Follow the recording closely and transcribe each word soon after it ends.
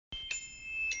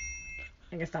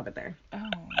I can stop it there. Oh.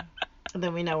 And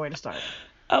then we know where to start.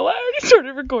 Oh, I already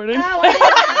started recording.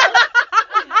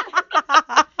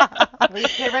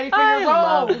 Please get ready for I your role.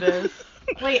 love this.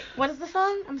 Wait, what is the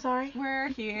song? I'm sorry. We're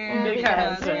here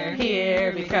Because we're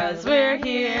here, because we're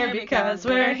here, because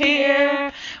we're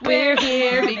here. We're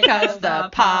here because the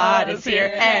pod is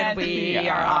here, and we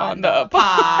are on the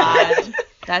pod.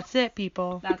 That's it,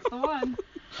 people. That's the one.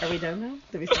 Are we done now?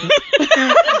 Did we start?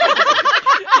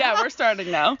 Yeah, we're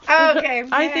starting now. Okay.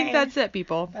 I think that's it,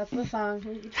 people. That's the song.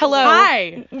 Hello.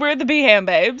 Hi. We're the Beham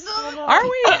Babes. Are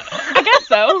we? I guess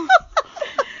so.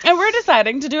 And we're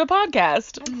deciding to do a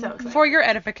podcast. I'm so excited. For your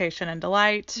edification and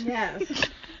delight. Yes.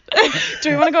 Do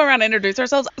we want to go around and introduce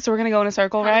ourselves? So we're going to go in a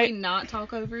circle, How do right? we not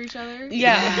talk over each other?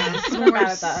 Yeah. We're bad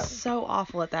at that. So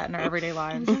awful at that in our everyday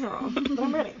lives. But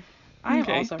I'm ready. I am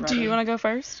Okay. also ready. Do you want to go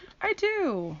first? I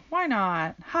do. Why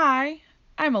not? Hi,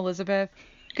 I'm Elizabeth.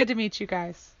 Good to meet you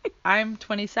guys. I'm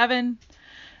 27.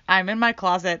 I'm in my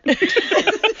closet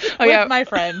Oh, with my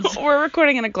friends. We're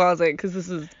recording in a closet because this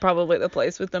is probably the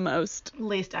place with the most,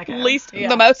 Least echo. Yeah.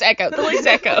 the most echo, the least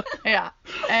echo. Yeah.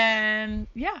 And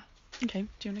yeah. Okay.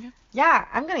 Do you want to go? Yeah,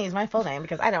 I'm going to use my full name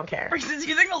because I don't care. She's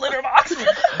using the litter box.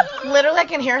 Literally, I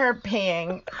can hear her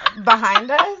peeing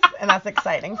behind us, and that's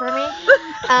exciting for me.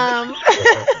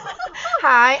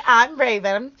 Hi, I'm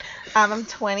Raven. I'm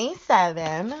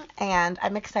 27, and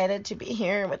I'm excited to be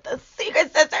here with the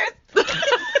Secret Sisters.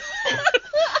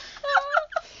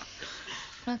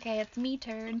 Okay, it's me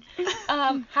turn.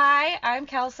 Hi, I'm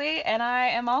Kelsey, and I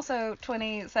am also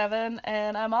 27,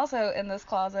 and I'm also in this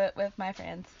closet with my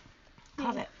friends.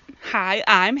 Love it. Hi,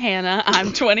 I'm Hannah.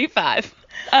 I'm 25.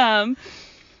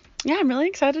 Yeah, I'm really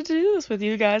excited to do this with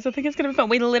you guys. I think it's gonna be fun.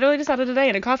 We literally decided today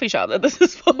in a coffee shop that this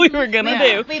is what we were gonna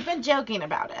do. We've been joking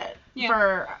about it Yeah.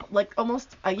 for like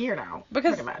almost a year now.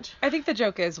 Because pretty much. I think the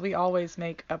joke is we always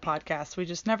make a podcast. We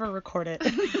just never record it.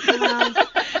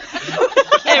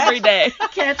 Every day.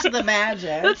 Catch the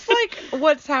magic. That's like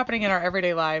what's happening in our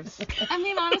everyday lives. I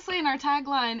mean, honestly, and our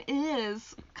tagline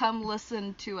is, come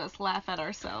listen to us laugh at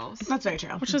ourselves. That's very true.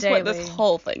 Which is what this Daily.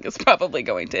 whole thing is probably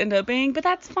going to end up being, but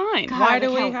that's fine. Why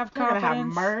do we have We're gonna have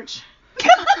confidence? merch.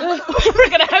 We're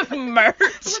gonna have merch.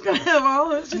 We're gonna have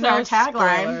all. It's just No our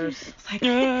tagline. spoilers. It's like,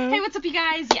 Hey, what's up, you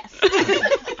guys?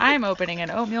 Yes. I'm opening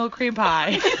an oatmeal cream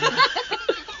pie.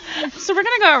 So we're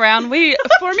gonna go around. We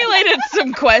formulated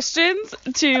some questions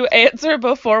to answer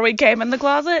before we came in the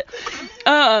closet.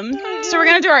 So we're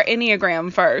gonna do our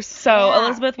Enneagram first. So Yeah,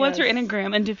 Elizabeth, what's your yes.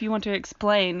 Enneagram, and if you want to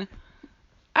explain?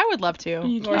 I would love to.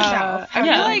 You can. Yourself. I feel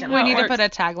Yeah. like No, we it need to works. put a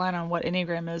tagline on what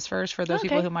Enneagram is first for those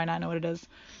people Okay. who might not know what it is.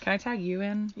 Can I tag you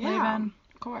in, yeah, Laven?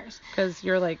 of course. Because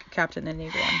you're like Captain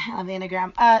Enneagram. Of the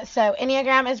Enneagram. So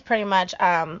Enneagram is pretty much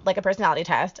like a personality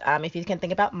test. If you can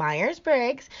think about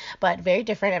Myers-Briggs, but very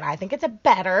different, and I think it's a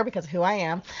better because of who I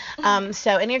am.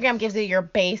 So Enneagram gives you your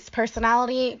base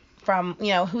personality from,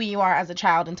 who you are as a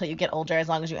child until you get older, as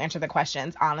long as you answer the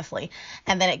questions honestly.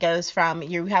 And then it goes from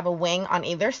you have a wing on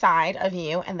either side of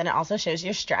you, and then it also shows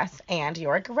your stress and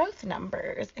your growth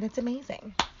numbers, and it's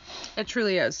amazing. It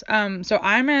truly is. So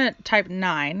I'm a type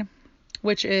 9,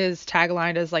 which is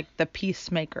taglined as like the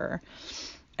peacemaker.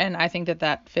 And I think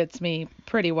that fits me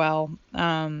pretty well.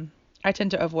 I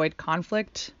tend to avoid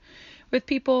conflict with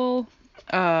people,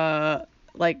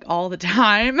 like all the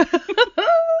time.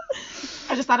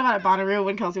 I just thought about it, Bonnaroo,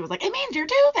 when Kelsey was like, "It means you're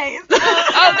two-faced." Oh,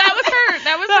 that was her.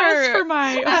 That was That her. was for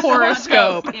my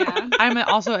horoscope. Yeah. I'm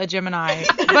also a Gemini,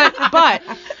 but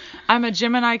I'm a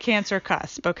Gemini Cancer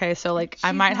cusp. Okay, so like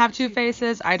I might have two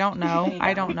faces. I don't know.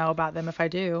 I don't know about them if I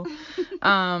do.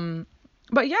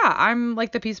 But yeah, I'm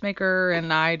like the peacemaker,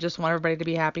 and I just want everybody to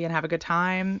be happy and have a good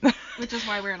time. Which is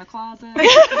why we're in a closet.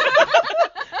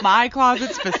 My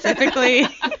closet specifically.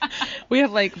 We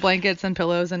have like blankets and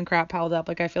pillows and crap piled up.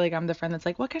 Like I feel like I'm the friend that's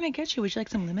like, "What can I get you? Would you like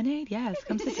some lemonade? Yes,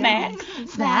 come sit down."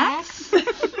 Snacks.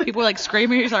 People are like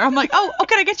screaming. I'm like, "Oh,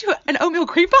 can I get you an oatmeal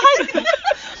cream pie?"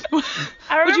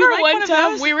 I Would you remember like one one of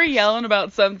time those? we were yelling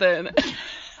about something.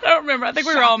 I don't remember. I think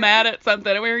we were all mad at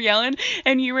something, and we were yelling,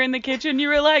 and you were in the kitchen. You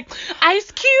were like,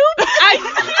 "Ice cube, ice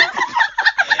cube,"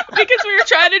 because we were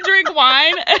trying to drink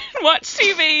wine and watch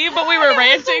TV, but we were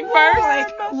ranting first.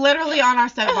 Like literally on our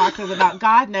soapboxes about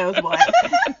God knows what.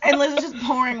 And Liz was just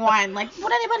pouring wine. Like,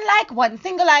 would anybody like one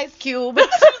single ice cube? One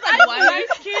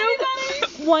ice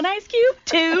cube. 1 ice cube?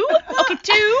 2? Okay,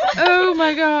 2. Oh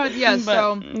my god. Yes. But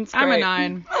So it's I'm a great.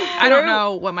 9. I don't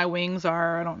know what my wings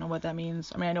are. I don't know what that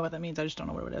means. I mean, I know what that means. I just don't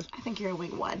know what it is. I think you're a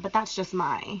wing 1, but that's just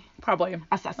my Probably.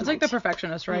 assessment. It's like the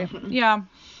perfectionist, right? Yeah.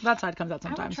 That side comes out I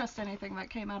don't sometimes. trust anything that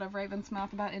came out of Raven's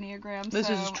mouth about Enneagram. This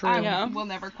so is true. I Yeah. will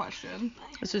never question.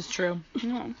 This is true.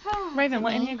 Raven,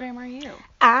 what Enneagram are you?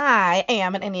 I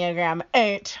am an Enneagram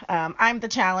 8. I'm the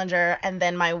challenger, and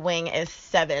then my wing is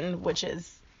 7, which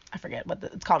is, I forget what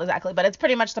it's called exactly, but it's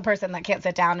pretty much the person that can't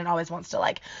sit down and always wants to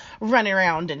like run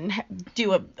around and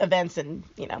do events and,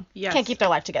 Yes. can't keep their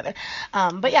life together.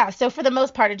 But yeah, so for the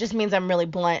most part, it just means I'm really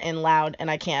blunt and loud and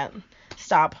I can't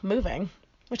stop moving,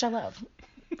 which I love.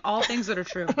 All things that are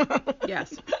true.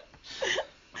 Yes.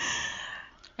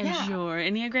 And Yeah. your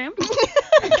Enneagram?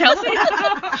 Kelsey?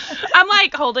 I'm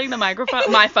like holding the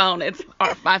microphone, my phone, it's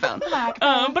my phone.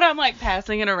 But I'm like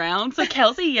passing it around. So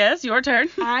Kelsey, yes, your turn.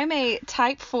 I'm a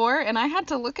type 4, and I had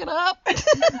to look it up.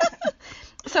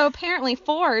 So apparently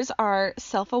 4s are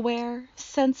self-aware,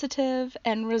 sensitive,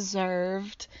 and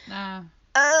reserved.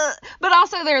 But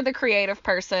also they're the creative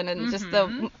person and just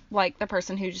the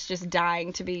person who's just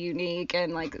dying to be unique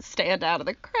and like stand out of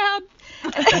the crowd.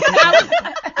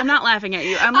 I'm not laughing at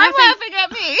you. I'm I'm laughing. laughing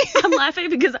at me. I'm laughing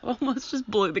because I almost just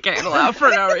blew the candle out for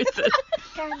no reason.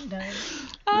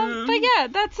 But yeah,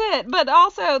 that's it. But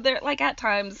also they're like at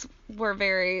times we're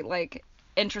very like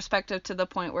introspective to the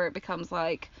point where it becomes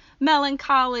like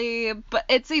melancholy, but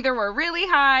it's either we're really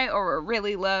high or we're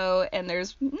really low and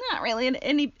there's not really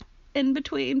any in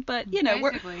between, but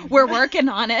Basically. we're working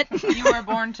on it. You were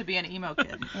born to be an emo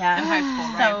kid Yeah. in high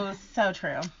school, right? So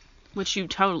true. Which you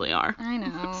totally are. I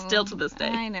know. Still to this day.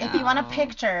 I know. If you want to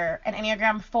picture an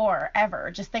Enneagram 4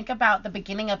 ever, just think about the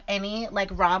beginning of any like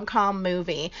rom-com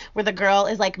movie where the girl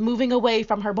is like moving away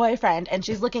from her boyfriend and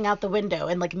she's looking out the window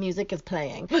and like music is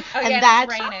playing. And yeah, that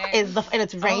it's raining. is and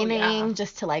it's raining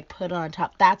just to like put on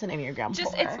top. That's an Enneagram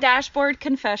 4. It's dashboard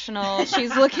confessional.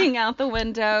 She's looking out the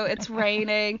window. It's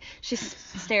raining. She's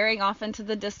staring off into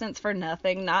the distance for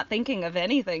nothing, not thinking of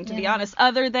anything, to be honest,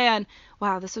 other than,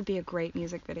 wow, this would be a great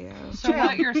music video. So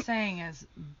what you're saying is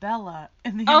Bella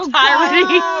in the Oh, Entirety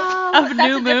of That's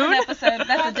New a Moon. different episode.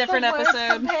 That's a different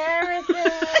episode.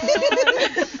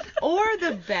 or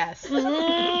the best.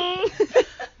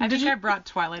 I think I brought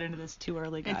Twilight into this too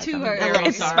early, guys. Too I'm early. very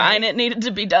It's sorry. fine. It needed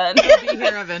to be done. It'll be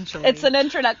here eventually. It's an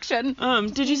introduction.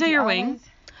 Did you say your wing?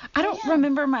 I don't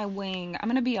remember my wing. I'm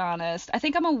gonna be honest. I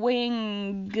think I'm a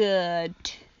wing good.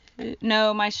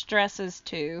 No, my stress is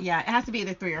 2. Yeah, it has to be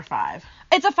either 3 or 5.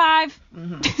 It's a 5.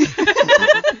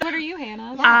 What are you,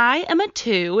 Hannah? I am a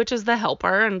 2, which is the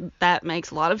helper, and that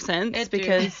makes a lot of sense It do.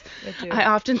 because It do. I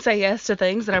often say yes to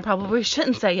things that I probably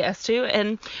shouldn't say yes to.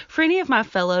 And for any of my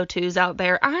fellow 2s out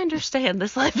there, I understand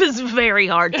this life is very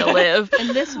hard to live. And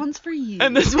this one's for you.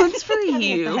 And this one's for It's the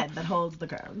you. head that holds the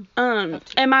crown.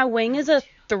 And my wing is a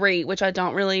 3, which I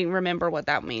don't really remember what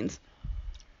that means.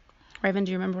 Raven,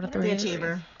 do you remember what a 3 The is?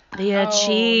 achiever. The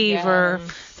achiever.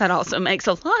 yes. That also makes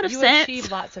a lot of You sense.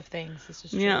 achieve lots of things. This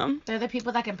is true. Yeah. They're the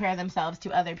people that compare themselves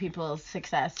to other people's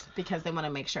success because they want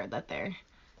to make sure that they're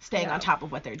staying on top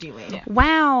of what they're doing. Yeah.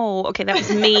 Wow. Okay, that was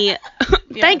me.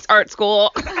 Thanks, art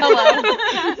school.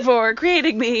 Hello. For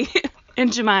creating me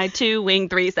into my 2 wing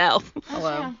 3 self.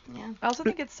 Hello. Yeah. I also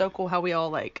think it's so cool how we all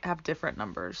like have different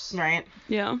numbers. Right.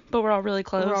 Yeah, but we're all really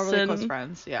close. We're all really and close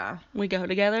friends. Yeah. we go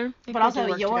together, But also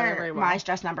work together very you're well. my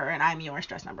stress number and I'm your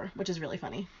stress number, which is really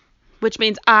funny. which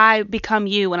means I become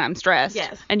you when I'm stressed.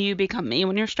 Yes. And you become me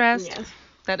when you're stressed. Yes.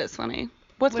 That is funny.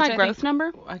 What's Which my I growth think-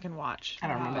 number? I can watch. I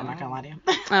don't remember, I'm not gonna lie to you.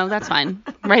 Oh, that's fine.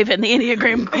 Raven, the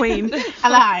Enneagram Queen.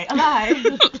 I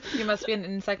lie. You must be an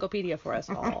encyclopedia for us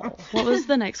all. What was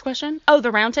the next question? Oh, the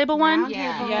round table one?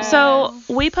 Yeah. So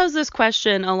we posed this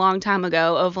question a long time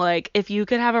ago of like, if you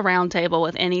could have a round table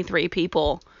with any 3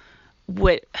 people,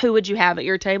 who would you have at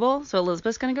your table? So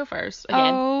Elizabeth's gonna go first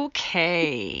again.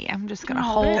 Okay. I'm just going to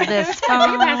hold this You pass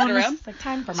it phone. around. It's like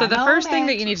time for So my the first thing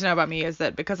that moment. you need to know about me is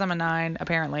that because I'm a 9,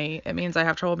 apparently, it means I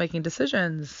have trouble making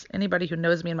decisions. Anybody who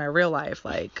knows me in my real life,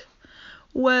 like,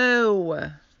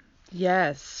 whoa.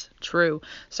 Yes, true.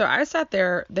 So I sat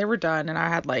there, they were done, and I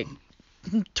had like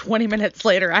 20 minutes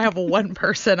later, I have 1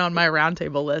 person on my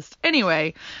roundtable list.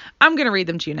 Anyway, I'm going to read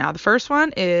them to you now. The first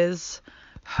one is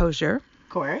Hosier, Of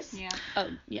course. Yeah. Oh,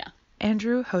 yeah.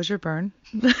 Andrew Hosier Byrne.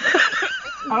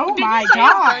 Oh my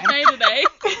god. Birthday today.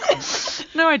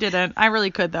 No, I didn't. I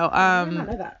really could, though. I did not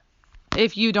know that.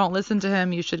 If you don't listen to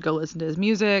him, you should go listen to his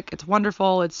music. It's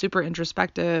wonderful. It's super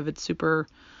introspective. It's super,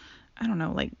 I don't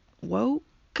know, like woke.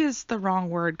 is the wrong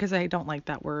word because I don't like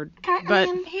that word. I But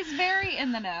mean, he's very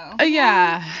in the know.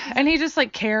 yeah, and he just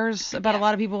like cares about a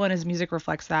lot of people, and his music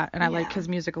reflects that. And I like his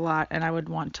music a lot, and I would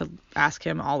want to ask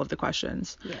him all of the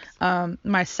questions. Yes.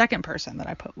 My second person that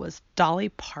I put was Dolly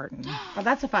Parton, Oh,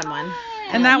 that's a fun one.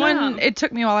 and that one it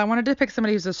took me a while. I wanted to pick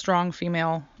somebody who's a strong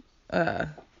female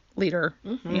leader,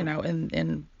 you know,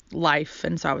 in life,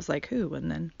 and so I was like, who?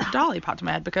 And then Dolly popped in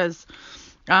my head because,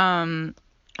 along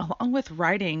with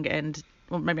writing and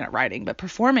well, maybe not writing, but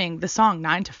performing the song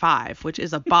 9 to 5, which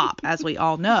is a bop, as we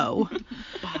all know.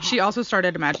 She also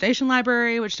started Imagination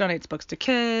Library, which donates books to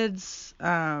kids,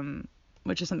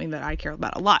 which is something that I care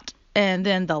about a lot. And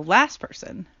then the last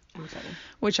person,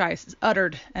 which I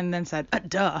uttered and then said,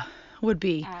 duh, would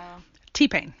be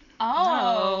T-Pain.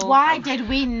 Oh. Why did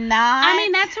we not? I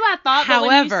mean, that's who I thought. But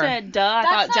when you However, said duh, I That's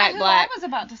thought not Jack who Black. I was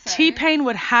about to say. T-Pain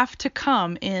would have to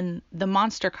come in the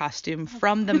monster costume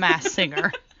from The Masked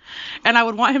Singer. And I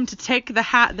would want him to take the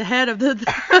head of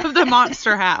the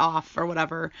monster hat off or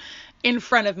whatever in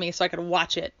front of me so I could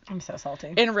watch it I'm so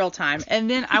salty. in real time. And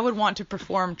then I would want to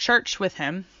perform Church with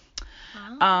him.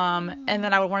 And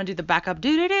then I would want to do the backup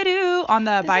do on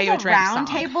the Buy You a Drink round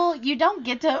song. table. You don't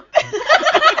get to.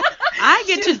 I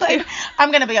get to do.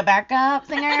 I'm gonna be a backup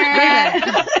singer.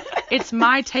 It's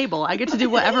my table. I get to do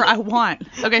whatever I want.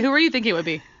 Okay, who are you thinking it would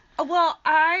be? Well,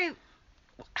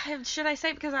 should I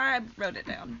say, because I wrote it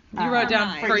down. You wrote down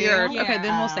mine. for For your. you? Okay,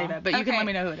 then we'll save it. But you can Okay. let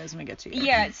me know who it is when we get to you.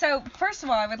 Yeah, so first of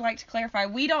all, I would like to clarify,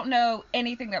 we don't know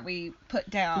anything that we put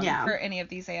down Yeah. for any of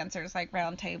these answers, like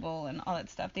round table and all that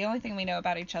stuff. The only thing we know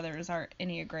about each other is our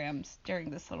Enneagrams during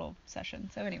this little session.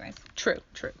 So anyways. True.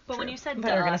 But when you said I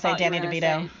thought you were gonna say Danny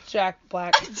DeVito. Jack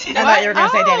Black. I thought you were gonna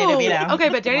say Danny DeVito. Okay,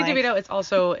 but Danny Like- DeVito is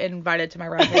also invited to my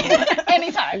round table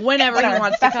Anytime. whenever he Whatever.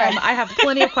 wants to That's come. fine. I have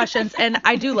plenty of questions, and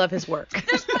I do love his work.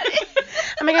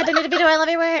 Oh my god, Danny DeVito, I love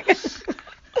your work.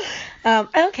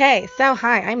 Okay, so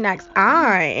hi, I'm next.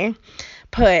 I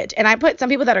put some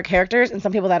people that are characters and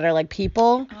some people that are like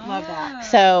people. Love that.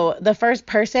 So the first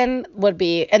person would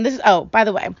be, and this is, oh, by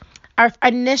the way, our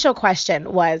initial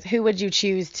question was, who would you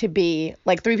choose to be,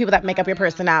 like 3 people that make up your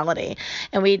personality?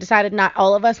 And we decided not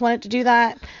all of us wanted to do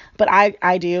that, but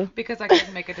I do. Because I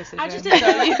couldn't make a decision. I just didn't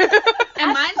know you.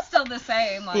 And mine's still the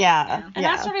same. Like, Yeah. And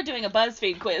I started doing a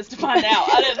BuzzFeed quiz to find out.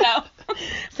 I didn't know.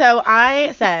 So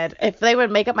I said if they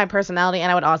would make up my personality,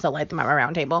 and I would also light them at my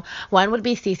round table, one would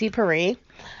be Cece Paris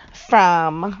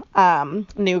from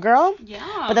New Girl.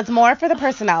 Yeah. But that's more for the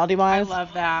personality I wise.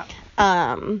 love that.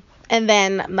 And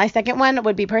then my second one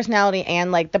would be personality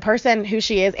and like the person who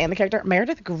she is and the character,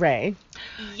 Meredith Grey.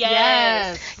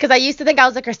 Yes. Because I used to think I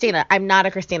was a Christina. I'm not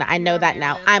a Christina. I know that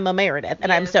now. I'm a Meredith,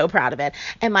 and I'm so proud of it.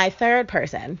 And my third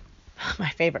person,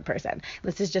 my favorite person,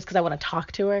 this is just because I want to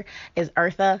talk to her, is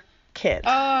Eartha Kitt.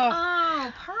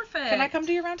 Oh, perfect. Can I come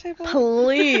to your round table?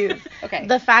 Please. Okay.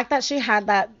 The fact that she had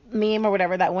that meme or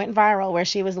whatever that went viral where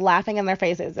she was laughing in their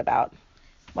faces about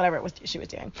whatever it was she was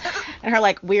doing. And her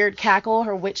like weird cackle,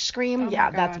 her witch scream.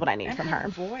 Yeah, that's what I need from her.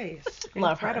 Voice.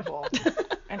 Love her. Incredible.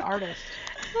 An artist.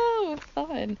 Oh,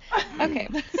 fun. Okay,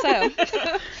 so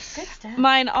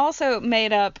mine also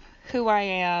made up who I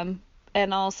am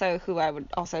and also who I would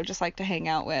also just like to hang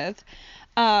out with.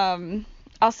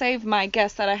 I'll save my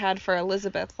guess that I had for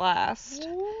Elizabeth last.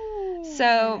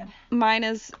 So mine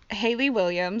is Hayley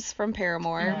Williams from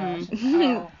Paramore.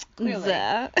 Oh, clearly.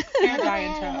 Zuh. Hair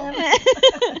dye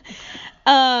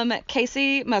and toe.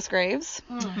 Casey Musgraves.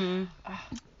 Mm-hmm.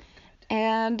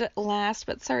 And last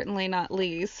but certainly not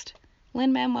least,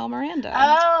 Lin-Manuel Miranda.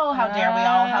 Oh, how dare we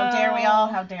all, how dare we all,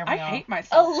 how dare we I all. hate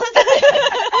myself.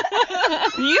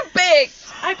 You picked.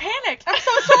 I panicked. I'm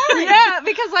so sorry. Yeah,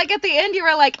 because like at the end you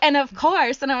were like, and of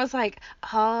course, and I was like,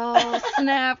 oh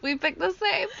snap, we picked the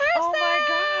same person. Oh my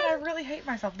god, I really hate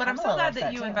myself. But I'm I'm so a little glad that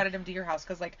upset, you too. invited him to your house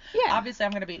because, like, Yeah. obviously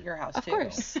I'm gonna be at your house Of too.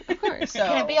 course, of course. So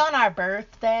Can it be on our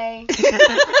birthday?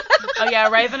 Oh yeah,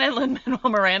 Raven and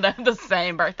Lin-Manuel Miranda have the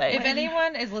same birthday. if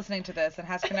anyone is listening to this and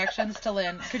has connections to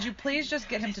Lynn, could you please just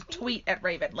get him to tweet at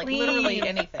Raven, like literally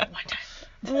anything,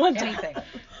 One time. anything,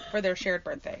 for their shared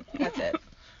birthday. That's it.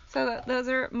 So those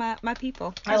are my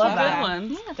people. I love Good that.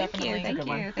 ones. Yeah, thank Definitely. you, thank Good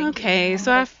you, one. thank Okay, you.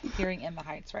 so I Hearing In the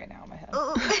Heights right now in my head.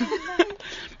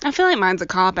 I feel like mine's a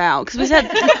cop out because we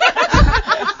said.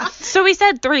 So we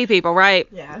said 3 people, right?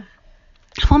 Yeah.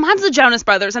 Well, mine's the Jonas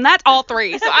Brothers, and that's all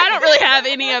 3. So I don't really have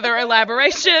any other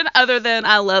elaboration other than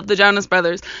I love the Jonas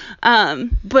Brothers.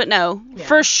 But no,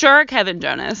 for sure Kevin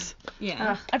Jonas.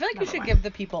 Yeah. I feel like you should give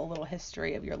the people a little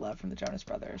history of your love from the Jonas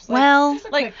Brothers. Like, Well,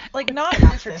 like not a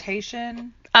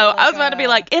dissertation. I was about to be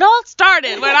like, it all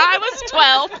started when I was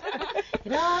 12.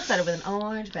 It all started with an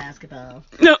orange basketball.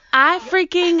 No, I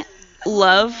freaking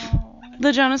love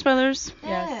the Jonas Brothers.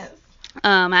 Yes.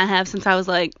 I have since I was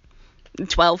like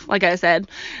 12, like I said.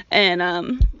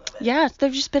 And yeah,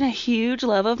 they've just been a huge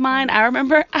love of mine. I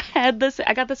remember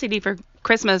I got the CD for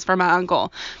Christmas for my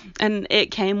uncle, and it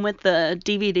came with the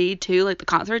DVD too, like the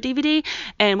concert DVD,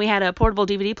 and we had a portable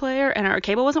DVD player, and our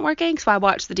cable wasn't working, so I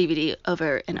watched the DVD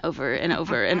over and over and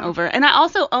over and over. And I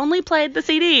also only played the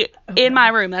CD in my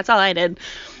room. That's all I did.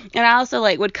 And I also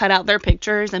like would cut out their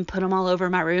pictures and put them all over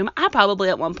my room. I probably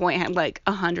at one point had like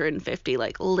 150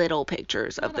 like little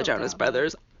pictures of the Jonas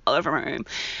Brothers all over my room.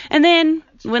 And then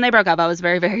when they broke up, I was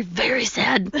very, very, very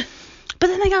sad. But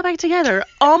then they got back together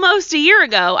almost a year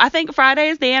ago. I think Friday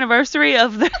is the anniversary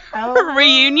of their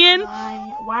reunion.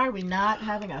 Why are we not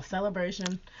having a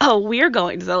celebration? Oh, we're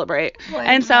going to celebrate.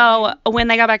 And so when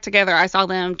they got back together, I saw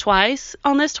them twice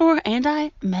on this tour, and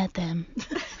I met them.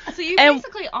 So you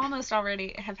basically almost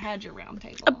already have had your round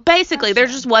table. Basically, there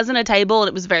just wasn't a table, and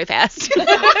it was very fast.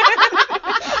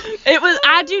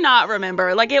 I do not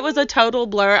remember. Like, it was a total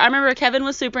blur. I remember Kevin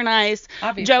was super nice.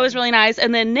 Obviously. Joe was really nice.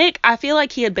 And then Nick, I feel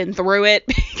like he had been through it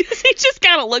because he just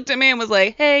kind of looked at me and was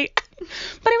like, hey.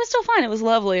 But it was still fine. It was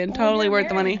lovely and totally worth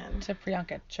the money. To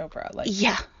Priyanka Chopra. Like,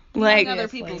 yeah. Like, other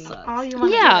people suck. All you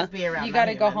want to do is be around. You got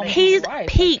to go home. he's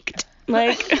peaked.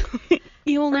 Like,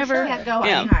 you'll never. Can't go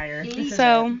any higher.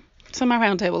 So my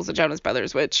round table's the Jonas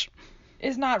Brothers, which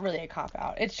is not really a cop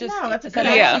out. It's just No, that's a it's good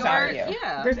an answer. value.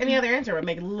 If there's any other answer, it would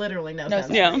make literally no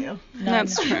sense Yeah. for you.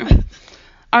 That's true.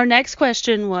 Our next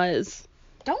question was.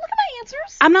 Don't look at my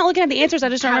answers. I'm not looking at the answers. I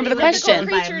just don't remember the question.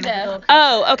 Creature death.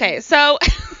 Oh, okay. So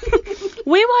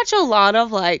we watch a lot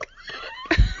of like.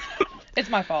 It's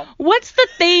my fault. What's the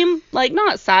theme? Like,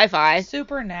 not sci-fi.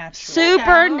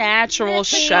 Supernatural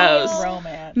shows.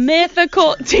 Romance.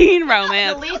 Mythical teen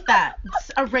romance. Delete that.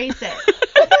 Erase it.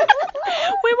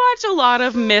 We watch a lot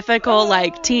of mythical,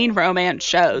 like, teen romance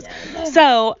shows.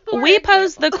 So we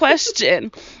posed the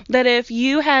question that if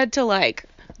you had to, like,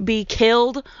 be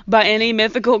killed by any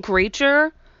mythical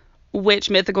creature, which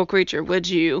mythical creature would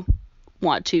you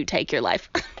want to take your life?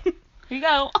 Here you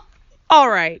go. All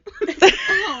right.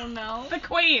 Oh no. The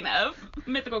queen of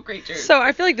mythical creatures. So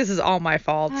I feel like this is all my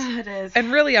fault. It is.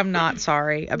 And really, I'm not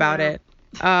sorry about it.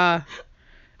 I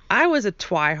was a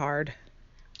twihard.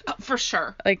 For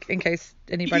sure. Like, in case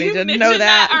anybody You didn't know mentioned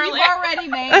that. You've already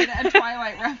made a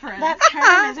Twilight reference. That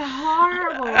term is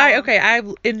horrible. I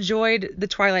enjoyed the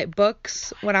Twilight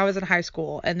books when I was in high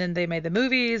school, and then they made the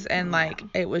movies, and like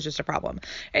it was just a problem.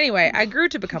 Anyway, I grew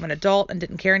to become an adult and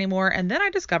didn't care anymore, and then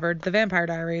I discovered the Vampire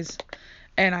Diaries,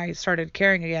 and I started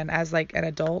caring again as like an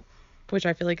adult, which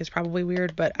I feel like is probably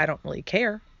weird, but I don't really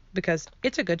care because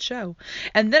it's a good show.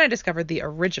 And then I discovered the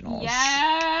originals.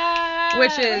 Yeah.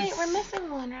 Which is Wait, we're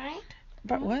missing one, right?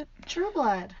 but what? True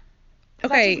Blood.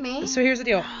 Okay, just me? so here's the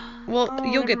deal. Well, Oh,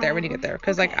 you'll get never there mind. when you get there,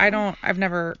 because Okay. like I've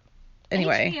never.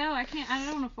 Anyway, HBO, I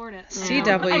don't afford it.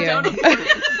 CW.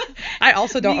 I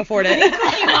also don't afford it.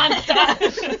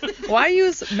 Why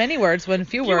use many words when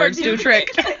few words do trick?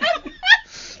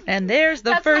 And there's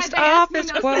the That's first my dance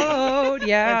office move. quote. It's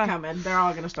Yeah. coming. They're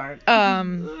all gonna start. Oh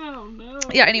no.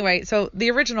 Yeah, anyway, so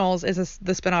the originals is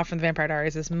the spinoff from the Vampire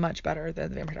Diaries is much better than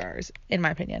the Vampire Diaries, in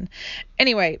my opinion.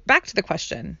 Anyway, back to the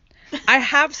question. I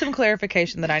have some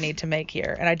clarification that I need to make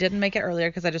here, and I didn't make it earlier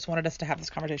because I just wanted us to have this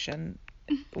conversation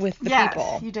with the Yes,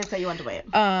 people. you did say you wanted to wait.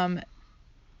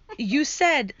 You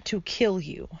said to kill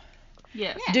you.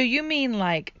 Yes. Do you mean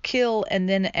like kill and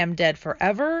then am dead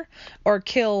forever, or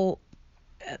kill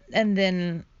and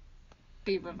then?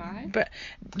 Be revived. But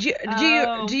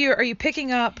Oh. are you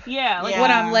picking up Yeah. Like Yeah.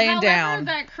 what I'm laying However down?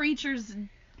 that creature's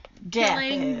Death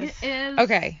killing is. is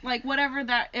Okay. like whatever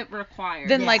that it requires.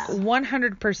 Then Yeah. like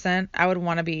 100% I would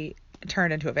want to be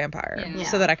turned into a vampire Yeah.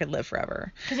 so that I could live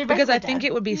forever. 'Cause you're Because I basically think dead.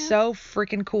 it would be so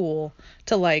freaking cool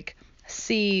to like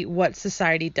see what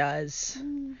society does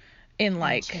in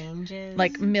like Changes.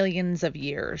 millions of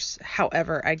years.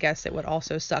 However, I guess it would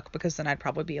also suck because then I'd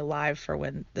probably be alive for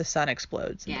when the sun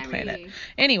explodes in Yeah, the planet. maybe.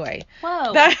 Anyway,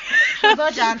 Whoa. that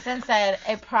Hugo Johnson said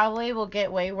it probably will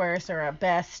get way worse or at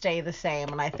best stay the same,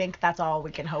 and I think that's all we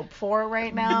can hope for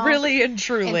right now. really and In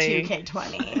truly.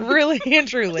 2K20. Really and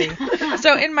truly.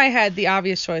 So in my head, the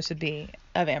obvious choice would be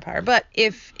a vampire. But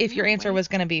if your answer was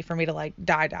going to be for me to like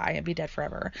die and be dead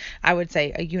forever, I would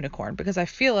say a unicorn because I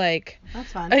feel like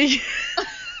That's fun.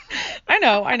 I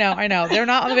know. They're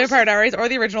not on the Vampire Diaries or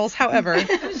the originals. However, It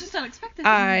was just unexpected.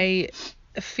 I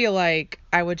feel like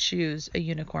I would choose a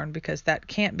unicorn because that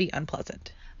can't be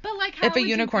unpleasant. But like, how if a would you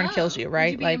unicorn go? kills you, right?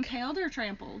 Would you be Like- impaled or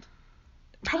trampled?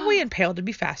 Probably impaled to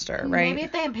be faster, right? Maybe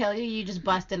if they impale you, you just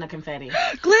bust into confetti.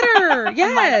 Glitter,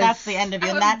 yes. Like, that's the end of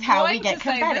you, and that's how we get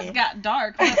confetti. This got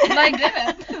dark. Like,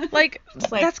 didn't. Like,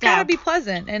 like, that's gotta yeah. be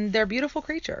pleasant, and they're beautiful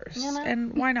creatures, You know?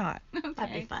 and why not?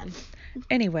 That'd be fun.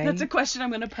 Anyway, That's a question I'm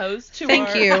going to pose to thank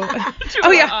our, you. to Oh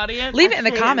our yeah, audience. leave it in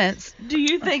the Please. comments. Do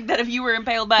you think that if you were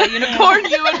impaled by a unicorn,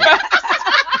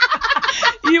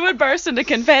 you would burst into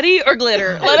confetti or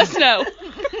glitter? Let us know.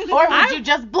 Or would you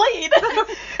just bleed?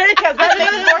 Because that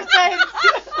makes more sense.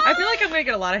 I feel like I'm gonna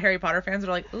get a lot of Harry Potter fans that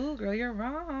are like, "Ooh, girl, you're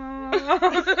wrong,"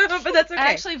 but that's okay.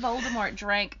 Actually, Voldemort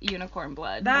drank unicorn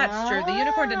blood. That's true. The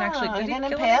unicorn didn't actually. Oh, Did he he didn't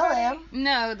kill impale anybody? him.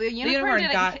 No, the The unicorn, unicorn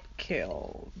didn't. got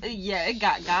killed. Yeah, it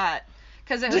got.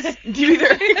 Because it was. You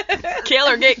either kill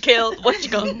or get killed. What you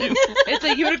gonna do? It's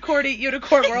a unicorn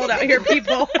world out here,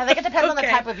 people. I think it depends on the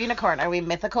Okay. type of unicorn. Are we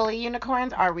mythical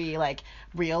unicorns? Are we like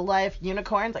real life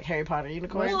unicorns, like Harry Potter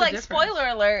unicorns? Well, the like, difference? spoiler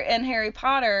alert, in Harry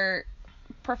Potter,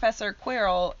 Professor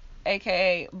Quirrell,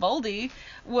 aka Voldy,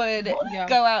 would Yeah.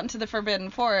 go out into the Forbidden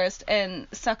Forest and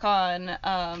suck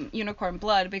on unicorn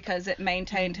blood because it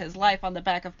maintained his life on the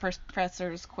back of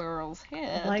Professor Quirrell's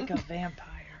head. Like a vampire.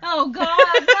 Oh, God,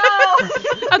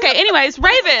 no! Okay, anyways,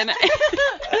 Raven.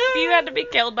 If you had to be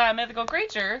killed by a mythical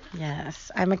creature.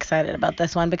 Yes, I'm excited about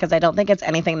this one because I don't think it's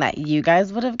anything that you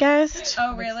guys would have guessed,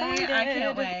 Oh, really? I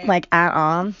can't wait. like at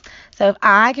all. So if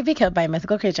I could be killed by a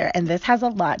mythical creature, and this has a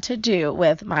lot to do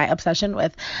with my obsession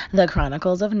with the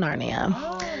Chronicles of Narnia,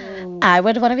 I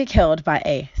would want to be killed by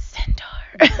a centaur.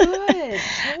 Good.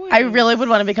 I really would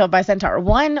want to be killed by a centaur.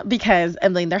 One, because, I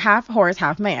mean, they're half horse,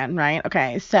 half man, right?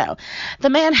 Okay, so the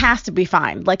man has to be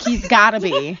fine. Like, he's got to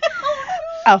be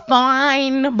a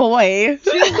fine boy.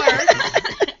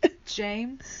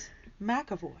 James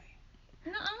McAvoy.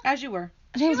 Nuh-uh. As you were.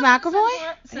 James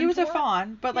McAvoy? He was a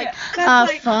fawn, but like Yeah. A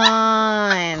that's like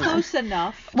fawn. close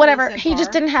enough. for a Whatever. He centaur.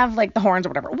 just didn't have, like, the horns or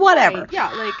whatever. Whatever. Right,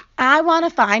 yeah, like I want a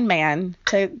fine man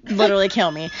to literally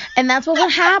kill me. And that's what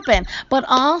would happen. But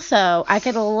also, I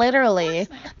could literally,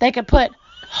 they could put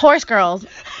horse girls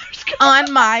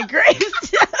on my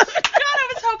gravestone. God,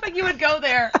 I was hoping you would go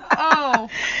there. Oh.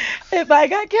 If I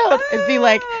got killed, it'd be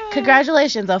like,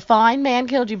 congratulations, a fine man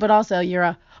killed you, but also you're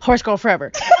a horse girl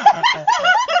forever.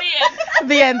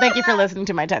 The end. Thank you for listening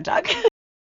to my TED Talk.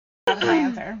 That's my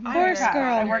answer. Horse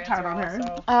girl. I worked hard on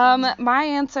her. My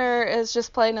answer is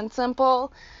just plain and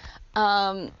simple.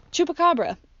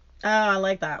 Chupacabra. Oh, I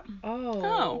like that.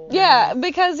 Oh. Yeah,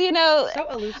 because, you know, So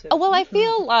elusive. well, I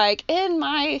feel like in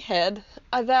my head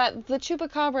that the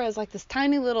Chupacabra is like this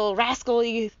tiny little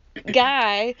rascally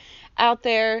guy out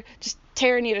there just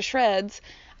tearing you to shreds.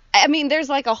 I mean, there's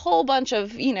like a whole bunch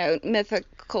of, you know,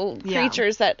 mythical Yeah.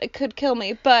 creatures that could kill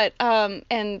me, but,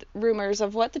 and rumors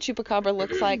of what the Chupacabra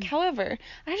looks like. However,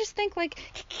 I just think, like,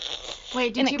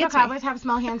 Wait, do And it gets me. chupacabras have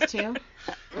small hands too?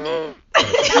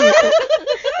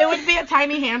 It would be a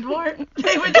tiny hand war.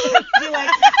 They would just be like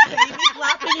baby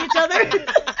slapping each other.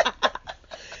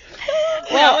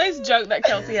 We always joke that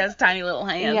Kelsey has tiny little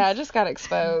hands. yeah, I just got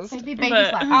exposed. They'd be baby But-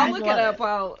 slapping. I'll I'd look it love up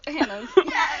while Hannah's.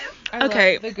 I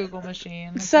Okay. love the Google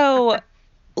machine. So,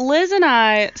 Liz and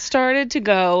I started to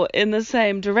go in the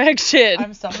same direction.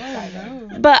 I'm so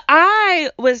excited. But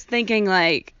I was thinking,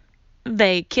 like,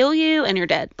 they kill you and you're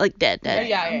dead. Like, dead.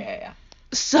 Yeah.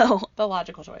 So, The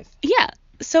logical choice. yeah.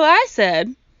 So I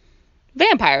said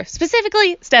vampire.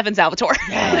 Specifically, Stefan Salvatore.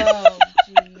 Oh,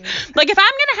 jeez. Like, if I'm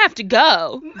going to have to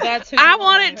go, That's who I you want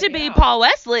wanna it to hang be out. Paul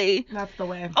Wesley That's the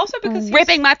way. Also because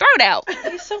ripping my throat out.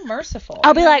 he's so merciful.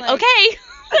 I'll be You know, like, okay,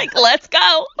 like, let's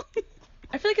go.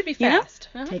 I feel like it'd be You know? fast.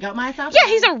 Take out my stuff. Yeah,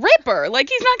 he's a ripper. Like,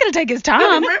 he's not going to take his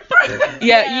time.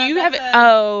 Yeah, you have it. that's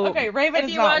Oh. Okay, Raven If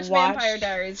is you not watch Vampire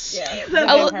Diaries, yeah.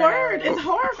 That's Oh, the word. It's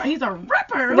horrifying. He's a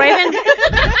ripper. Raven.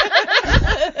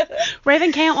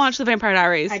 Raven can't watch the Vampire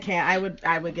Diaries. I can't.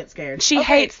 I would get scared. She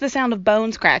hates the sound of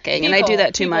bones cracking, and I do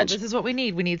that too People, much. This is what we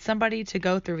need. We need somebody to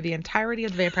go through the entirety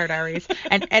of the Vampire Diaries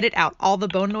and edit out all the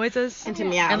bone noises Into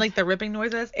meows. and like the ripping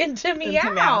noises into Into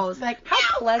meows. meows. Like, How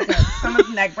pleasant.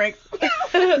 someone's neck breaks.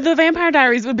 The Vampire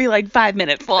Diaries would be like 5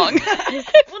 minutes long.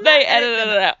 if they edited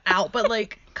it out. Out, but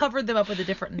like covered them up with a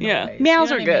different noise. Yeah, You meows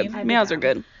know are what I good. mean? Meows are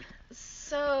good.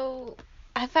 So,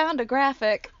 I found a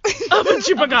graphic. Of a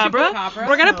chupacabra. chupacabra?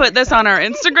 We're gonna put this on our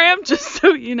Instagram, just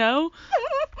so you know.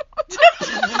 That's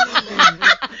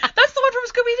the one from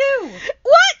Scooby-Doo.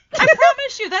 What? I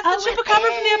promise you, that's Oh, the it chupacabra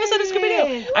from the episode of is.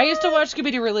 Scooby-Doo. I used to watch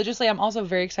Scooby-Doo religiously. I'm also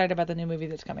very excited about the new movie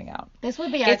that's coming out. This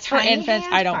would be a It's for tiny infants.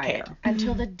 hand I don't fight care.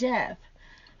 until the death.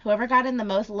 Whoever got in the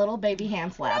most little baby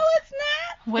hand slaps It's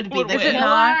not. would be Would the win.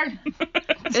 killer.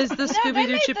 Is the they Scooby-Doo made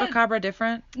the- chupacabra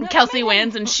different? Kelsey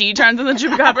wins and she turns into the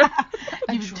chupacabra.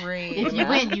 a dream. If you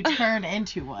win, you turn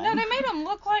into one. No, they made him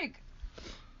look like.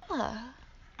 Oh,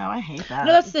 I hate that.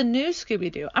 No, that's the new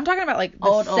Scooby-Doo. I'm talking about like the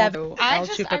Old. seven. I El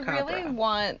Chupacabra. really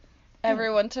want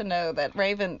everyone to know that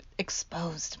Raven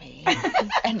exposed me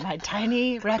and my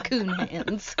tiny raccoon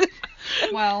hands.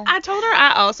 Well, I told her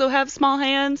I also have small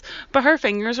hands, but her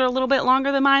fingers are a little bit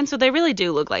longer than mine, so they really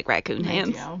do look like raccoon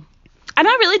hands. And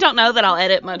I really don't know that I'll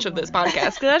edit much of this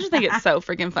podcast because I just think it's so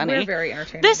freaking funny. we're very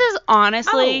entertaining. This is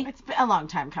honestly, It's been a long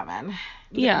time coming.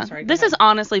 yeah, sorry, go this ahead. is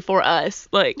honestly for us,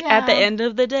 like at the Yeah. end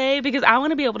of the day, because I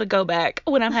want to be able to go back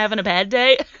when I'm having a bad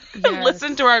day and Yes.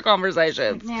 listen to our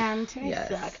conversations. Man, today Yes.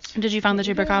 sucked. Did you find the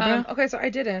Chupacabra? Okay, so I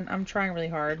didn't. I'm trying really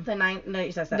hard. The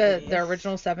you said The 70s.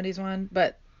 original 70s one,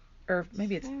 but or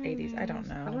maybe it's 80s. I don't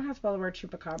I don't know know. how to spell the word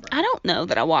chupacabra. I don't know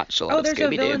that I watched a lot Oh, of there's a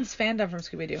Scooby-Doo. villains fandom from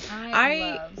Scooby-Doo.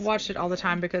 I watched it all the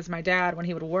time because my dad, when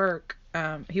he would work,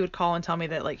 he would call and tell me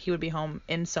that like he would be home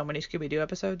in so many Scooby-Doo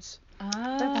episodes. Oh.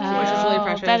 Which is really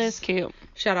precious. That is cute.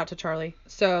 Shout out to Charlie.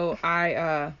 So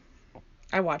I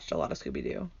watched a lot of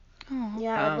Scooby-Doo.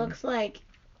 Yeah, it looks like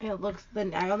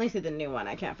I only see the new one.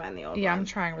 I can't find the old Yeah, one. I'm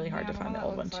trying really hard to find the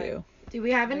old one too. Do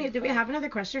we have another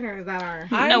question, or is that our?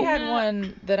 I No. had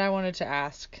one that I wanted to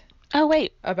ask Oh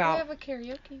wait, about. a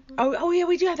karaoke. Oh yeah,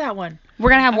 we do have that one. we're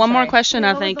gonna have I'm one more sorry. question, What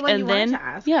I was think, the one you and wanted then to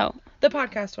ask? yo, The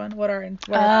podcast one. What our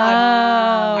Oh.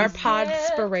 our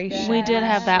podspiration. we did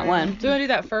have that one. Do you want to do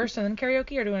that first and then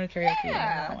karaoke, or do you want to karaoke and then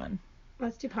that one?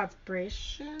 Let's do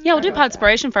podspiration. Yeah, we'll do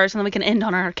Podspiration first, and then we can end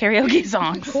on our karaoke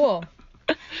songs. Cool.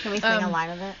 Can we sing a line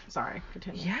of it? Sorry,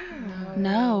 continue. Yeah.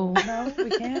 No, No, we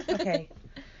can't. Okay.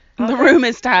 the room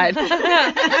is tied.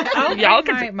 I'll Y'all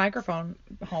bring can. my microphone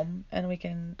home and we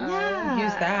can Yeah.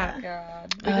 use that.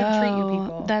 God. We could treat you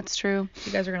people. That's true.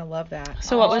 You guys are gonna love that.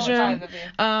 So what was your?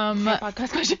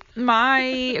 Podcast question.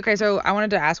 So I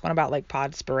wanted to ask one about like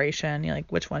podspiration, like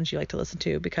which ones you like to listen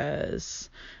to, because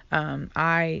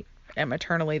I am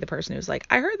eternally the person who's like,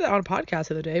 I heard that on a podcast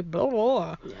the other day, blah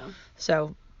blah. Yeah.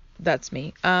 So that's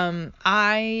me.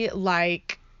 I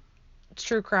like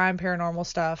true crime, paranormal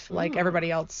stuff, like everybody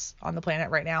else on the planet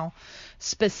right now,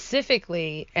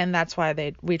 specifically, and that's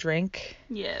why we drink.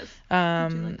 Yes.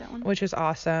 like that one? Which is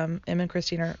awesome. Em and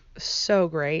Christine are so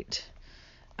great.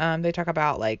 They talk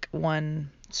about like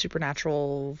one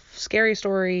supernatural scary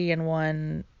story and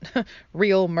one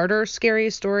real murder scary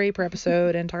story per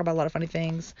episode, and talk about a lot of funny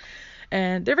things.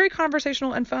 And they're very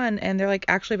conversational and fun, and they're like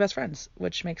actually best friends,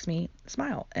 which makes me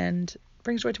smile and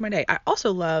brings joy to my day. I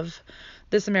also love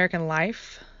This American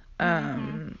Life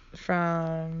from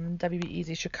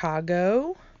WBEZ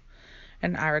Chicago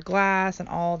and Ira Glass and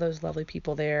all those lovely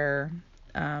people there.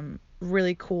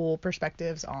 Really cool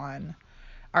perspectives on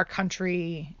our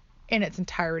country in its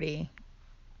entirety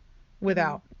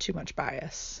without too much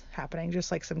bias happening.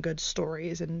 Just like some good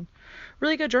stories and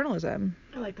really good journalism.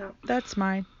 I like that. That's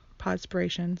my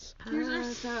podspirations. Yours are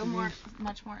so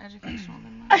much more educational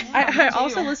than mine. I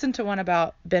also listened to one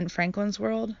about Ben Franklin's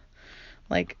world,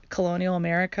 like colonial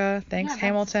America. Thanks,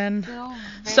 Hamilton.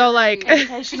 So like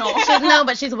Educational.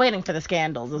 She's waiting for the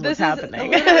scandals. Is what's happening.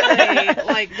 literally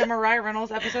like the Mariah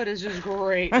Reynolds episode is just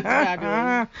great. It's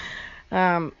fabulous.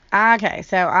 Okay,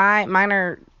 so mine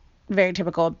are very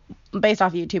typical, based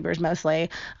off YouTubers mostly.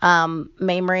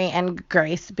 Mamrie and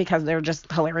Grace, because they're just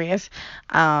hilarious.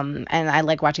 And I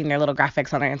like watching their little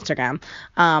graphics on their Instagram.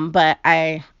 But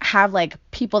I have like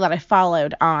people that I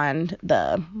followed on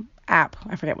the app.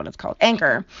 I forget what it's called.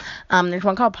 Anchor. There's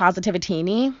one called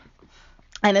Positivitini.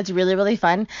 And it's really, really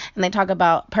fun. And they talk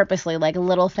about purposely like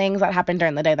little things that happened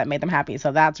during the day that made them happy.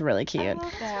 So that's really cute.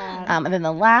 And then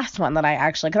the last one that I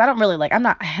actually, because I don't really like, I'm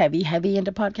not heavy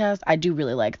into podcasts. I do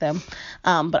really like them.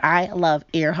 But I love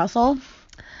Ear Hustle.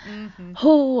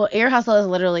 Ear Hustle is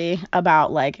literally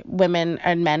about like women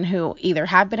and men who either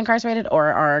have been incarcerated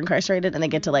or are incarcerated, and they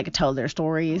get to like tell their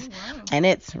stories. And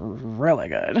it's really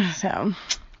good. So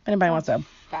if anybody wants to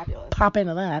pop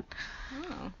into that.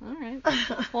 All right.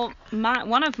 Well,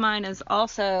 one of mine is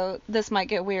also, this might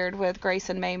get weird with Grace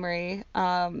and Mamrie.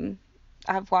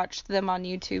 I've watched them on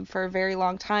YouTube for a very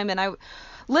long time, and I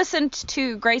listened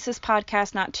to Grace's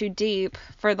podcast, Not Too Deep,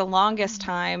 for the longest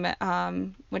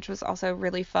time, which was also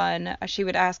really fun. She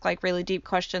would ask like really deep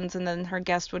questions, and then her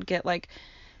guest would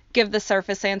give the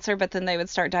surface answer, but then they would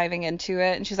start diving into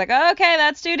it, and she's like, oh, okay,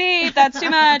 that's too deep, that's too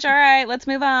much, all right, let's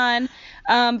move on.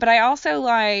 But I also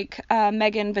like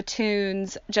Megan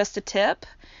Batoon's Just a Tip.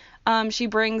 She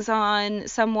brings on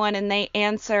someone and they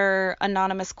answer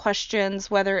anonymous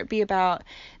questions, whether it be about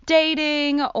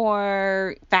dating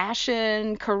or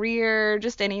fashion, career,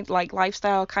 just any like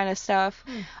lifestyle kind of stuff.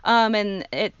 And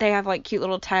they have like cute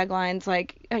little taglines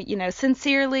like,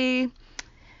 sincerely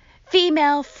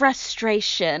female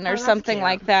frustration or something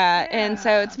like that. And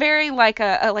so it's very like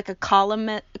a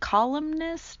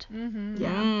columnist.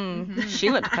 Mm-hmm. She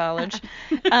went to college.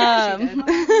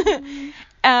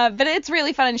 But it's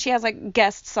really fun, and she has like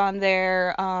guests on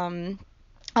there.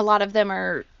 A lot of them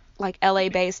are like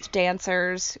LA-based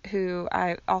dancers who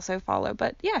I also follow.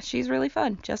 But yeah, she's really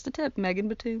fun. Just a tip, Megan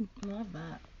Batoon. Love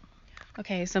that.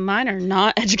 Okay, so mine are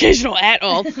not educational at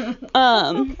all.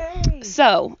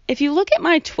 So if you look at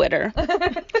my Twitter,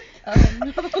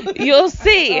 you'll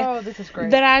see this is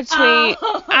great. that I tweet.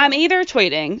 I'm either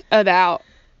tweeting about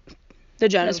the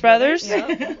Jonas Brothers,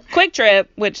 Quick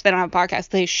Trip, which they don't have a podcast.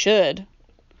 They should.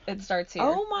 It starts here.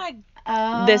 Oh my.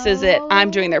 This is it. I'm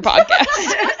doing their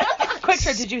podcast. Quick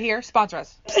Trip, did you hear? Sponsor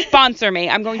us. Sponsor me.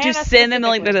 I'm going to Hannah send them the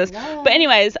link to this. But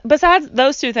anyways, besides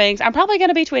those two things, I'm probably going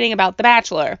to be tweeting about The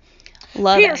Bachelor.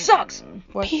 Love Peter it. sucks.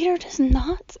 Peter does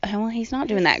not. Well, he's not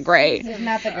doing that great. He's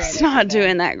not the greatest. He's not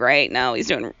doing that great. No, he's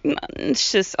doing.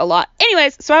 It's just a lot.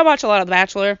 Anyways, so I watch a lot of The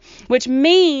Bachelor, which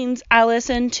means I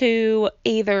listen to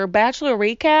either Bachelor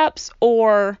recaps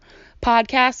or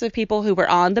podcasts of people who were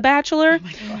on The Bachelor.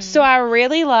 So I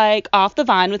really like Off the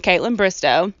Vine with Caitlin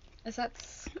Bristow. Is that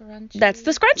Scrunchy? That's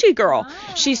the Scrunchy girl.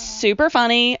 She's super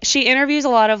funny. She interviews a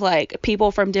lot of like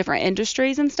people from different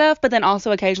industries and stuff, but then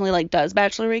also occasionally like does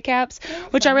Bachelor recaps,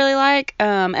 which I really like.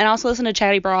 And I also listen to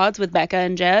Chatty Broads with Becca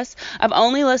and Jess. I've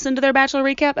only listened to their Bachelor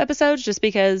recap episodes just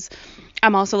because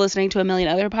I'm also listening to a million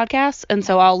other podcasts, and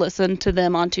so I'll listen to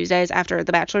them on Tuesdays after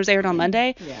The Bachelor's aired on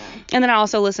Monday. Yeah. And then I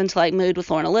also listen to like Mood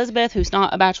with Lauren Elizabeth, who's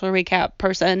not a Bachelor recap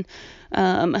person.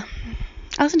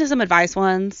 I listen to some advice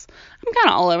ones. I'm kind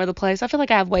of all over the place. I feel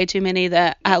like I have way too many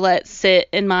that I let sit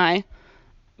in my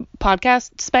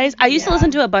podcast space. I used to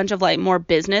listen to a bunch of like more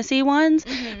businessy ones,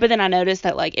 but then I noticed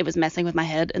that like it was messing with my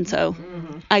head, and so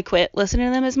I quit listening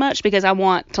to them as much because I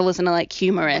want to listen to like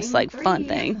humorous, like fun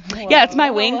thing. Yeah, it's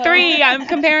my wing 3. I'm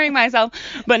comparing myself,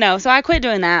 but no. So I quit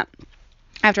doing that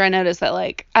after I noticed that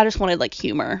like I just wanted like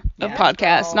humor of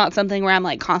podcasts, not something where I'm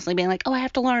like constantly being like, oh, I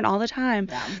have to learn all the time.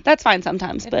 Yeah. That's fine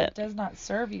sometimes, If but it does not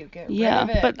serve you, get rid of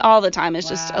it. but all the time is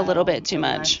just a little bit too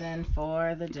much. Lesson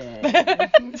for the day.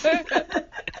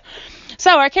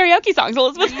 So our karaoke songs,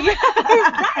 Elizabeth.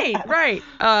 Right.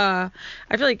 I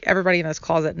feel like everybody in this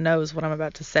closet knows what I'm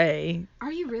about to say.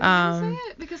 Are you really gonna say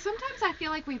it? Because sometimes I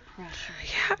feel like we pressure.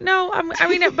 Yeah, no, I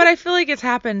mean, but I feel like it's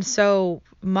happened so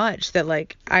much that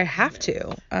like I have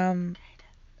to.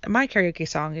 My karaoke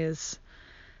song is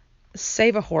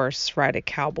 "Save a Horse, Ride a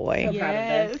Cowboy" So proud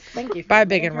of this. Thank you. by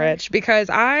Big and Rich,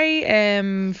 because I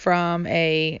am from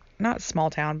a not small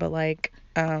town, but like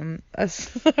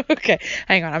okay,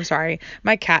 hang on, I'm sorry,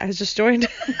 my cat has just joined.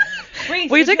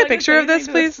 Will you take a picture of this,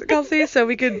 please, Kelsey, so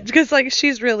we could, because like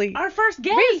she's really Our first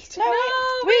guest.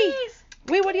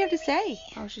 Wait, what do you have to say?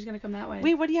 Oh, she's gonna come that way.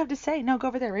 Wait, what do you have to say? No, go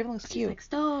over there. Raven looks cute. Like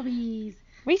stories.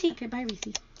 Reese. Okay, bye, Reese.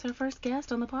 It's our first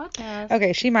guest on the podcast.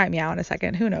 Okay, she might meow in a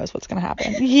second. Who knows what's gonna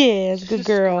happen? Yes, good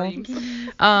girl.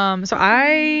 So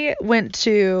I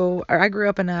grew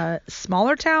up in a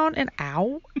smaller town in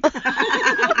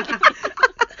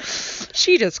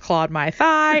She just clawed my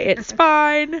thigh. It's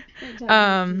fine.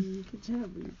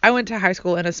 I went to high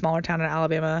school in a smaller town in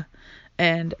Alabama,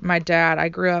 and my dad, I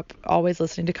grew up always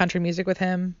listening to country music with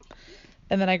him,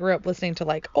 and then I grew up listening to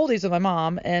like oldies with my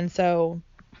mom, and so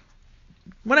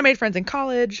when I made friends in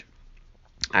college,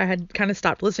 I had kind of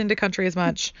stopped listening to country as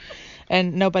much,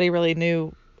 and nobody really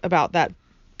knew about that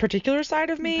particular side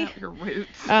of me. About your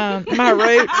roots. My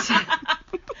roots.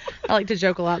 I like to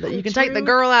joke a lot that you can take the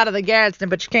girl out of the Gadsden,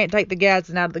 but you can't take the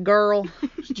Gadsden out of the girl.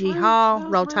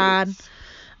 Yeehaw, roll tide.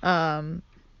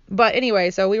 But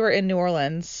anyway, so we were in New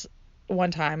Orleans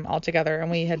one time all together, and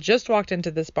we had just walked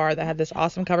into this bar that had this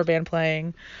awesome cover band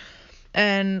playing,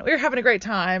 and we were having a great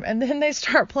time, and then they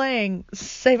start playing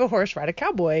Save a Horse, Ride a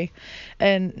Cowboy,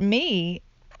 and me,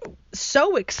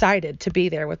 so excited to be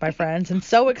there with my friends and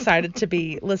so excited to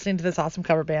be listening to this awesome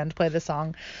cover band play this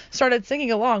song, started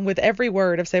singing along with every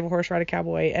word of Save a Horse, Ride a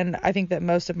Cowboy. And I think that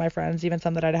most of my friends, even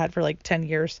some that I'd had for like 10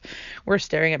 years, were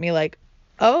staring at me like,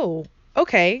 oh,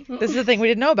 okay, this is the thing we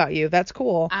didn't know about you. That's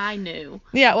cool. I knew.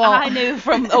 Yeah, well, I knew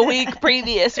from a week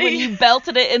previous when you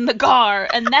belted it in the car,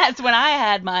 and that's when I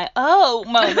had my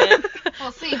moment.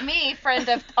 Well, see, me, friend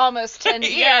of almost 10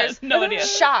 years, Yes, no idea.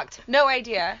 shocked, no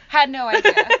idea, had no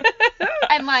idea.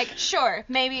 I'm like, sure,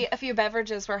 maybe a few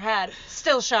beverages were had,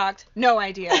 still shocked, no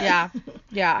idea.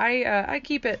 yeah, I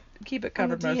keep it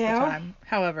covered most of the time.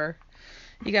 However,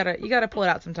 you gotta pull it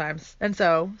out sometimes. And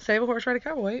so, Save a Horse, Ride a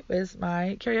Cowboy is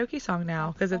my karaoke song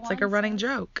now, because it's like a running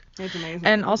joke. It's amazing.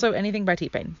 And also anything by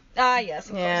T-Pain. Yes,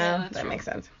 of course. Yeah, that makes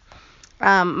sense.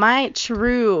 My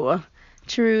true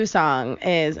true song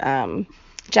is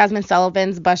Jasmine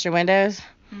Sullivan's Bust Your Windows.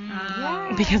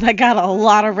 Because I got a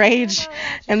lot of rage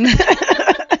and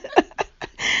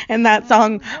and that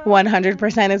song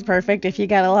 100% is perfect if you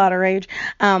got a lot of rage.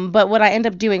 But what I end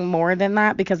up doing more than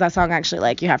that, because that song actually,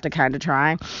 like, you have to kind of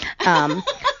try,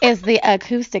 is the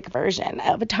acoustic version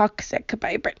of Toxic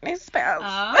by Britney Spears.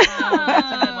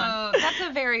 Oh, that's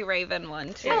a very Raven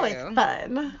one too. Oh, it's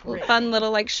fun. Fun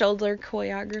little like shoulder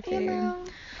choreography. You know.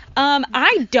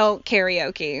 I don't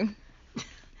karaoke.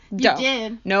 You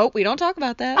did. Nope, we don't talk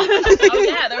about that. Oh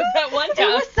yeah, there was that one It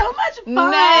time. was so much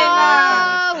fun.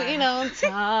 No, we don't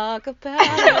talk about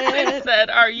I it. said,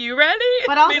 "Are you ready?"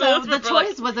 But also, the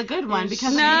choice was a good one because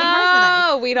of the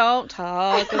No, we don't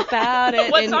talk about it.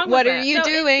 What And song was what that? are you So,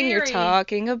 in doing? You're theory,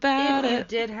 talking about If you it.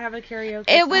 did have a karaoke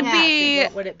It would song, be.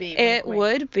 what would it be? It Wink, wink.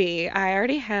 would be. I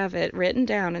already have it written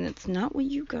down, and it's not what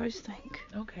you guys think.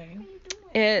 Okay.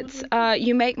 It's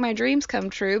 "You Make My Dreams Come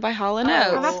True" by Hall & Oates.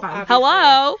 that's fine.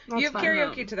 Hello. That's You have fun.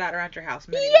 karaoke to that around your house.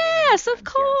 Many, Yes, many of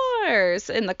times, course.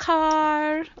 In the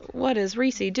car. What is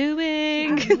Reese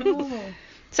doing? yes.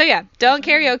 So yeah, don't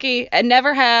karaoke. And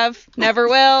never have, never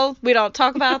will. We don't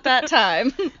talk about that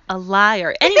time. A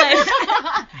liar. Anyway,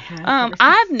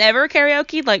 I've never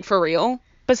karaoke like for real.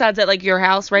 Besides at like your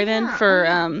house, Raven, for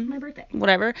my birthday.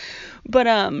 whatever. But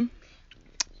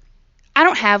I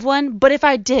don't have one. But if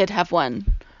I did have one,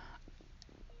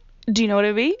 do you know what it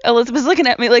would be? Elizabeth's looking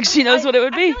at me like she knows what it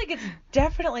would I be. feel like it's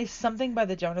definitely something by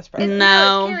the Jonas Brothers.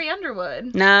 No. Carrie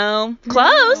Underwood. No.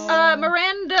 Close.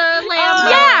 Miranda Lambert.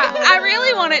 Yeah, I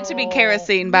really want it to be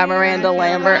Kerosene by Miranda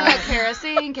Lambert.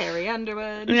 Kerosene, Carrie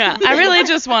Underwood. Yeah, I really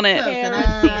just want it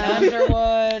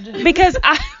Underwood. because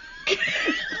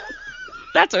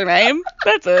that's her name.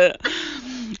 That's it.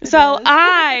 So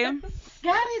I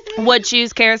would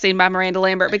choose Kerosene by Miranda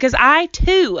Lambert because I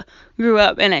too grew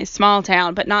up in a small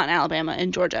town, but not in Alabama,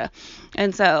 in Georgia,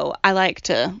 and so I like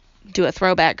to do a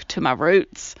throwback to my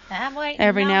roots. I'm waiting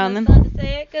Every now and then. The sun to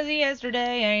set 'cause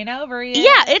yesterday ain't over yet.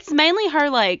 Yeah, it's mainly her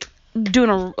like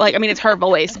doing it's her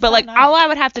voice, but like all I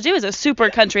would have to do is a super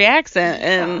country accent,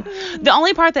 and the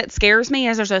only part that scares me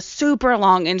is there's a super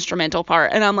long instrumental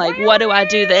part, and I'm like, what do I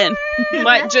do then?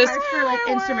 Like just Parts for like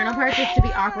instrumental parts is to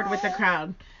be awkward with the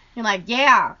crowd. You're like,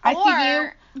 yeah, I see you.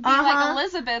 Be like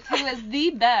Elizabeth, who is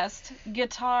the best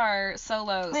guitar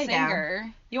solo Lay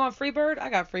singer. You want Freebird? I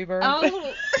got Freebird. Oh,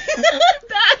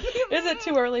 Is it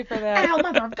too early for that? Ow,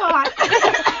 mother of God.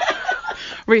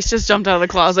 Reese just jumped out of the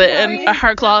closet and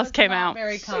her claws came out.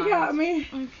 Very She kind. got me.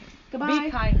 Goodbye.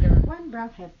 Be kinder. One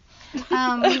breath.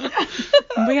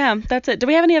 But yeah, that's it. Do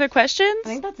we have any other questions? I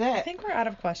think that's I it. think we're out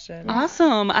of questions.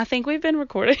 Awesome. I think we've been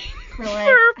recording For like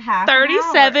for half an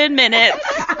 37 minutes.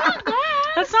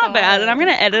 That's not bad. And I'm going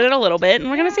to edit it a little bit and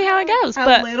we're going to see how it goes.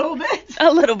 A little bit.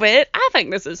 A little bit. I think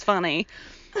this is funny.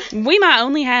 We might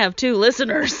only have 2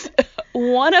 listeners,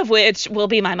 one of which will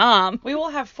be my mom. We will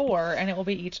have 4 and it will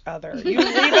be each other. You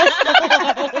leave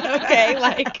us alone, okay?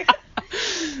 Like.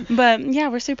 But yeah,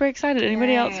 we're super excited.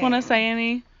 Anybody else want to say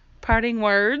any parting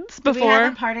words We had before?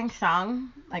 a parting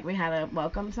song. Like we had a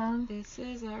welcome song. this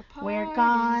is our party. We're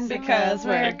gone Because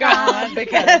we're gone,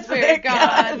 because we're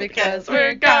gone, because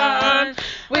we're gone.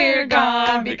 We're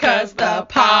gone because the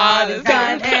pod is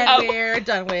done and we're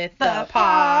done with the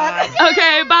pod.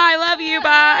 Okay, bye. Love you.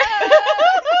 Bye.